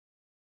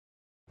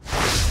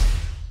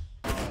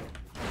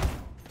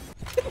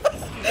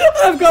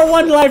I've got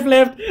 1 life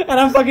left, and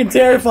I'm fucking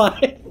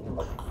terrified.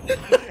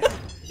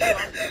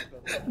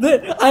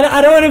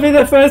 I don't want to be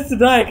the first to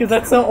die, because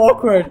that's so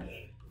awkward.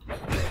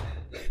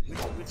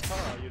 Which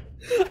color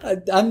are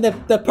you? I'm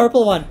the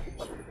purple one.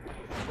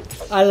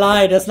 I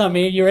lied, that's not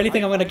me. You really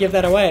think I'm gonna give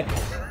that away?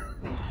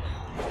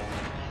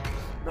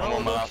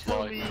 No, don't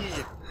kill me!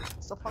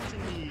 Stop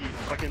hunting me,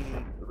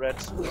 fucking red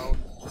brown.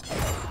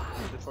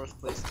 The first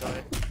place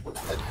guy.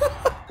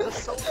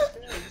 That's so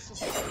unfair, he's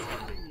just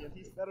hunting me and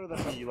he's better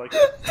than me, like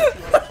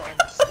 200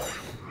 times.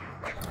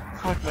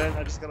 Fuck man,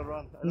 I just gotta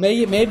run.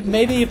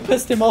 Maybe you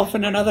pissed him off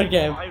in another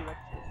game. I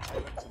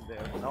wrecked him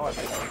there, now I'm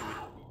angry.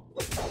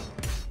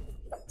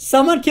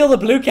 Someone kill the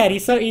blue cat,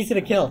 he's so easy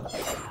to kill.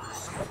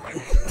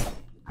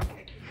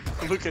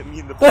 Look at me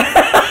in the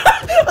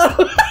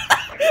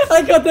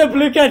I got that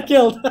blue cat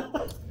killed.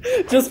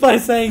 Just by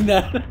saying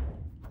that.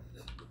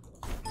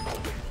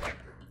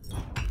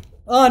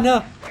 Oh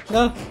no,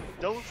 no.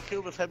 Don't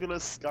kill the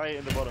fabulous guy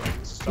in the bottom.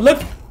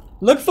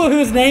 Look for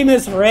whose name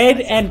is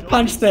red and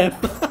punch them.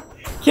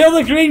 Kill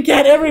the green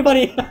cat,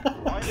 everybody.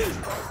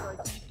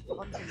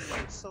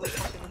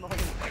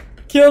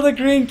 Kill the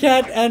green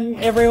cat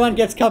and everyone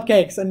gets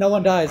cupcakes and no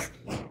one dies.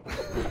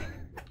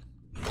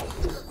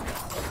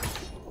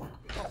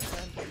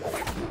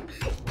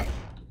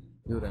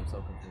 Dude, I'm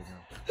so confused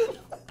now.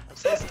 I'm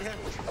so scared.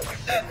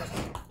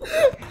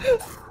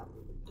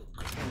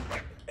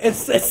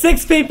 It's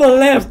 6 people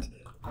left.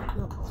 I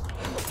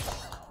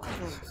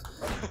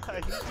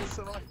need to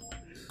survive.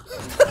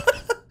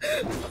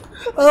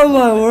 Oh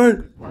my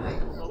word.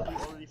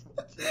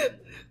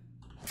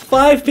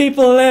 5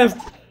 people left.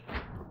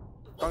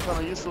 ConCon,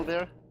 are you still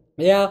there?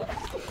 Yeah.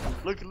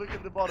 Look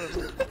at the bottom.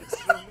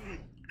 It's still me.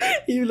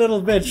 You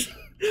little bitch.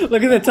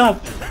 Look at the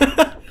top.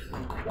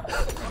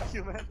 Fuck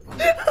you, man.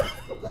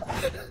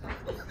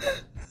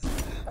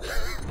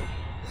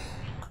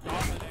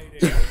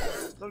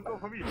 Don't go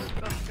for me. No,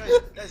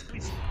 guys,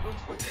 please. Don't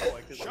fucking go.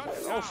 I can...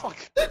 Oh, fuck.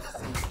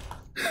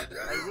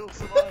 I will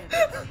survive. To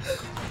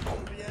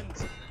the end.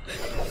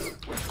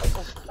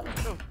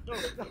 Oh,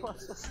 no, I'm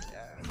so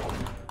scared.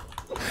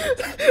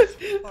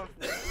 Fuck.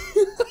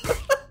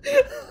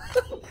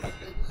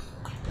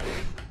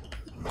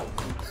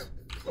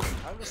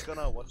 I'm just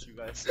gonna watch you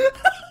guys.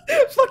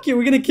 Fuck you,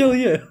 we're gonna kill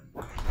you.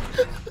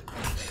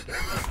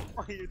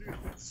 Why are you doing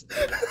this?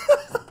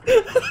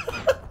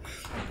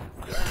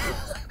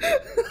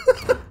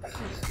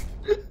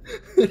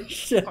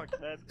 Shit.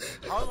 Fuck, man.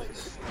 How am I gonna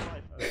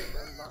survive?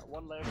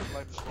 One life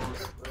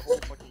for the whole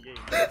fucking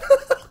game.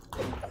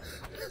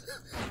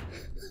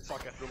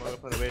 Fuck, I threw my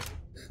weapon away.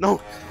 No!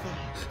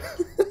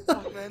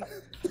 Fuck, man.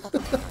 I'm so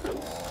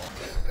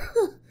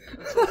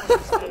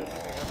fucking scared. I got a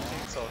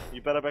chainsaw.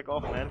 You better back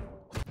off, man.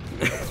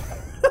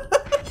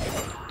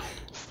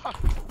 Fuck.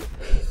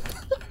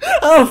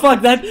 Oh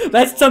fuck,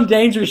 that's some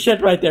dangerous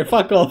shit right there.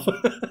 Fuck off. I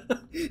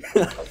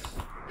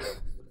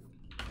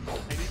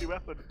need a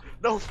weapon.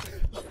 No!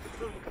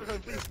 No,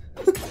 please.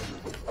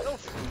 No!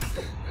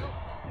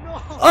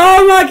 No!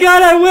 Oh my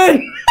god, I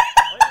win!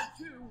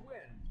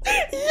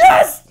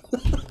 Yes!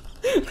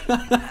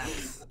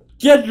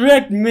 Get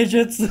wrecked,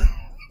 midgets.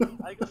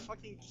 I got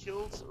fucking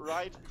killed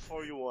right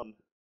before you won.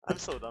 I'm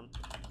so done.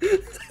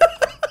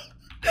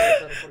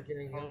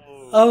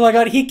 Oh my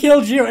god, he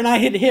killed you and I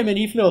hit him and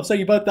he flew up, so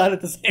you both died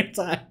at the same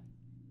time.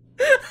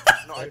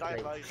 No, I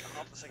died like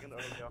half a second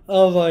earlier.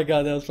 Oh my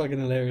god, that was fucking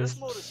hilarious. This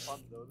mode is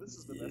fun though, this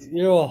is the best.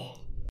 Yo.